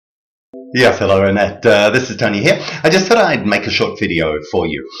Yes, hello Annette. This is Tony here. I just thought I'd make a short video for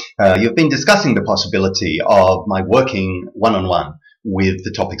you. You've been discussing the possibility of my working one-on-one with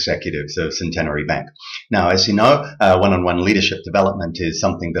the top executives of Centenary Bank. Now, as you know, one-on-one leadership development is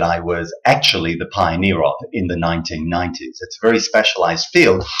something that I was actually the pioneer of in the 1990s. It's a very specialized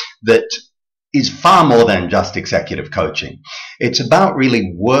field that is far more than just executive coaching. It's about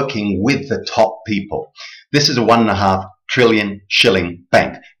really working with the top people. This is a $1.5 trillion shilling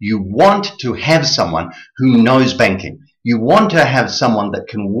bank. You want to have someone who knows banking. You want to have someone that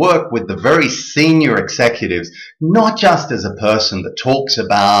can work with the very senior executives, not just as a person that talks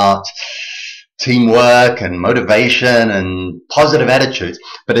about teamwork and motivation and positive attitudes,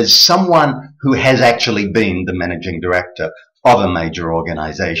 but as someone who has actually been the managing director of a major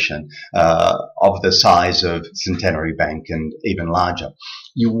organization of the size of Centenary Bank and even larger.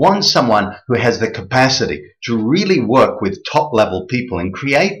 You want someone who has the capacity to really work with top-level people and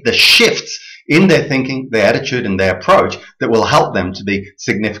create the shifts in their thinking, their attitude, and their approach that will help them to be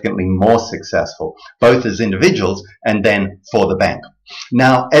significantly more successful, both as individuals and then for the bank.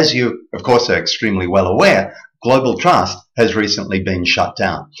 Now, as you, of course, are extremely well aware, Global Trust has recently been shut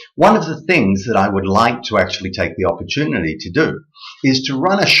down. One of the things that I would like to actually take the opportunity to do is to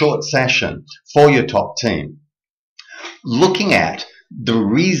run a short session for your top team, looking at the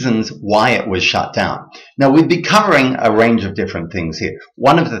reasons why it was shut down. Now, we'd be covering a range of different things here.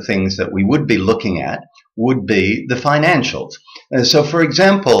 One of the things that we would be looking at would be the financials. So, for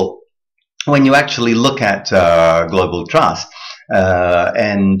example, when you actually look at Global Trust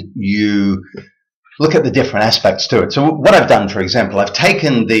and you look at the different aspects to it. So what I've done, for example, I've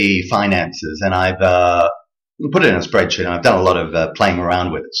taken the finances and I've put it in a spreadsheet, and I've done a lot of playing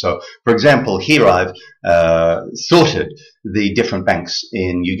around with it. So, for example, here I've sorted the different banks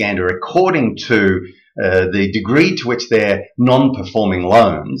in Uganda according to the degree to which they're non-performing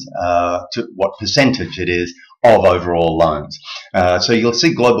loans, to what percentage it is of overall loans. So you'll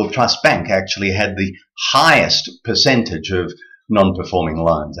see Global Trust Bank actually had the highest percentage of non-performing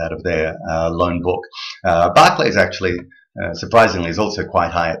loans out of their loan book. Barclays actually, surprisingly, is also quite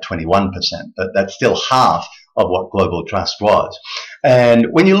high at 21%, but that's still half of what Global Trust was. And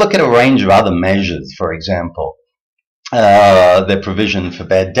when you look at a range of other measures, for example, their provision for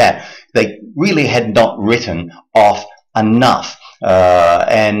bad debt, they really had not written off enough.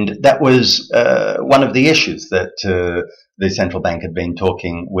 And that was one of the issues that the central bank had been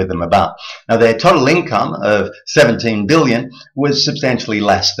talking with them about. Now, their total income of 17 billion was substantially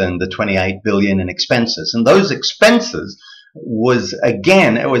less than the 28 billion in expenses. And those expenses was,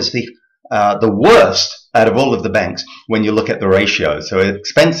 again, it was the worst out of all of the banks when you look at the ratio. So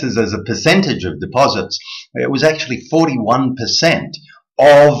expenses as a percentage of deposits, it was actually 41%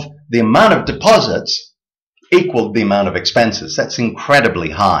 of the amount of deposits equaled the amount of expenses. That's incredibly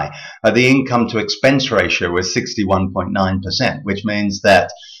high. The income to expense ratio was 61.9%, which means that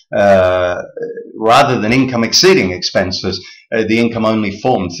rather than income exceeding expenses, the income only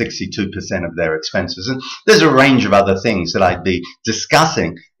formed 62% of their expenses. And there's a range of other things that I'd be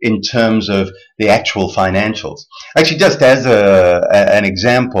discussing in terms of the actual financials. Actually, just as an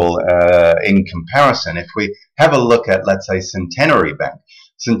example in comparison, if we have a look at, let's say, Centenary Bank,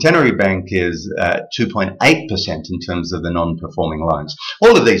 Centenary Bank is at 2.8% in terms of the non-performing loans.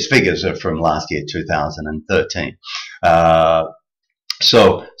 All of these figures are from last year, 2013.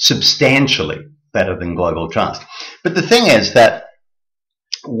 So substantially better than Global Trust. But the thing is that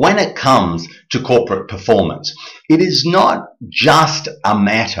when it comes to corporate performance, it is not just a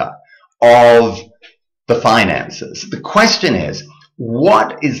matter of the finances. The question is,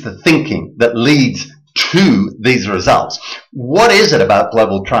 what is the thinking that leads to these results? What is it about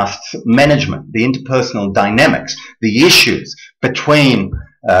Global Trust's management, the interpersonal dynamics, the issues between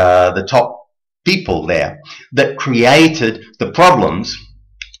the top people there that created the problems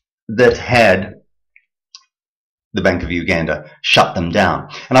that had the Bank of Uganda shut them down?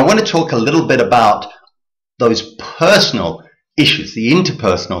 And I want to talk a little bit about those personal issues, the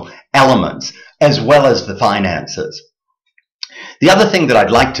interpersonal elements, as well as the finances. The other thing that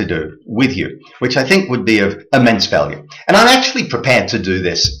I'd like to do with you, which I think would be of immense value, and I'm actually prepared to do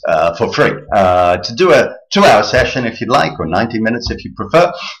this for free, to do a 2-hour session if you'd like, or 90 minutes if you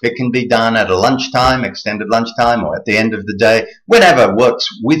prefer. It can be done at a lunchtime, extended lunchtime, or at the end of the day, whenever works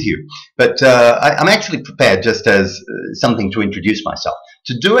with you. But I'm actually prepared, just as something to introduce myself,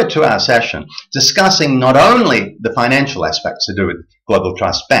 to do a 2-hour session discussing not only the financial aspects to do with Global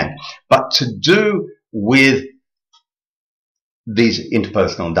Trust Bank, but to do with these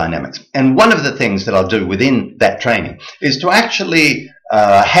interpersonal dynamics. And one of the things that I'll do within that training is to actually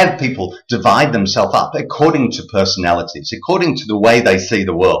have people divide themselves up according to personalities, according to the way they see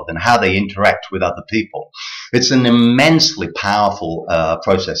the world and how they interact with other people. It's an immensely powerful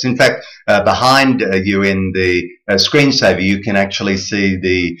process. In fact, behind you in the screensaver, you can actually see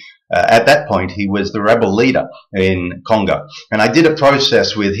the at that point, he was the rebel leader in Congo. And I did a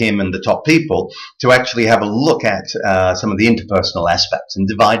process with him and the top people to actually have a look at some of the interpersonal aspects and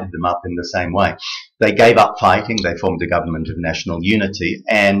divided them up in the same way. They gave up fighting, they formed a government of national unity,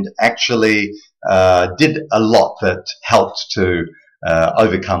 and actually did a lot that helped to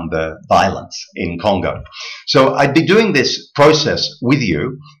overcome the violence in Congo. So I'd be doing this process with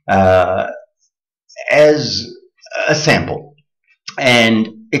you as a sample. And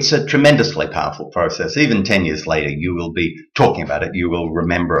it's a tremendously powerful process. Even 10 years later, you will be talking about it, you will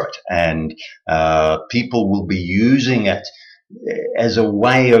remember it, and people will be using it as a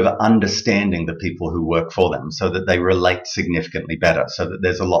way of understanding the people who work for them so that they relate significantly better, so that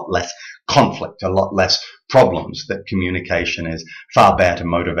there's a lot less conflict, a lot less problems, that communication is far better,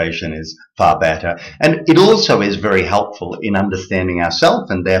 motivation is far better. And it also is very helpful in understanding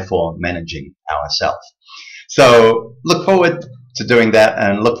ourselves and therefore managing ourselves. So look forward to doing that,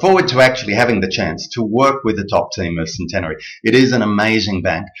 and look forward to actually having the chance to work with the top team of Centenary. It is an amazing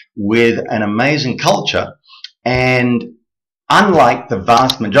bank with an amazing culture, and unlike the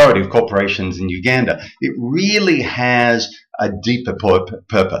vast majority of corporations in Uganda, it really has a deeper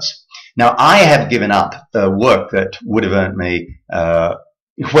purpose. Now, I have given up work that would have earned me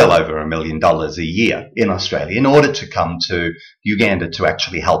well over $1 million a year in Australia in order to come to Uganda to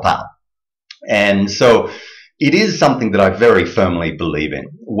actually help out. And so it is something that I very firmly believe in.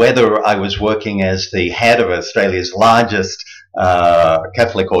 Whether I was working as the head of Australia's largest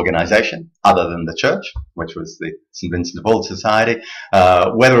Catholic organisation, other than the church, which was the St. Vincent de Paul Society,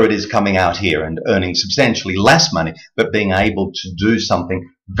 whether it is coming out here and earning substantially less money, but being able to do something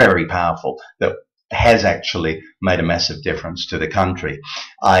very powerful that has actually made a massive difference to the country.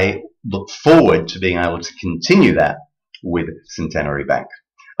 I look forward to being able to continue that with Centenary Bank.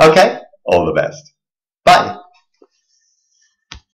 Okay, all the best. Bye.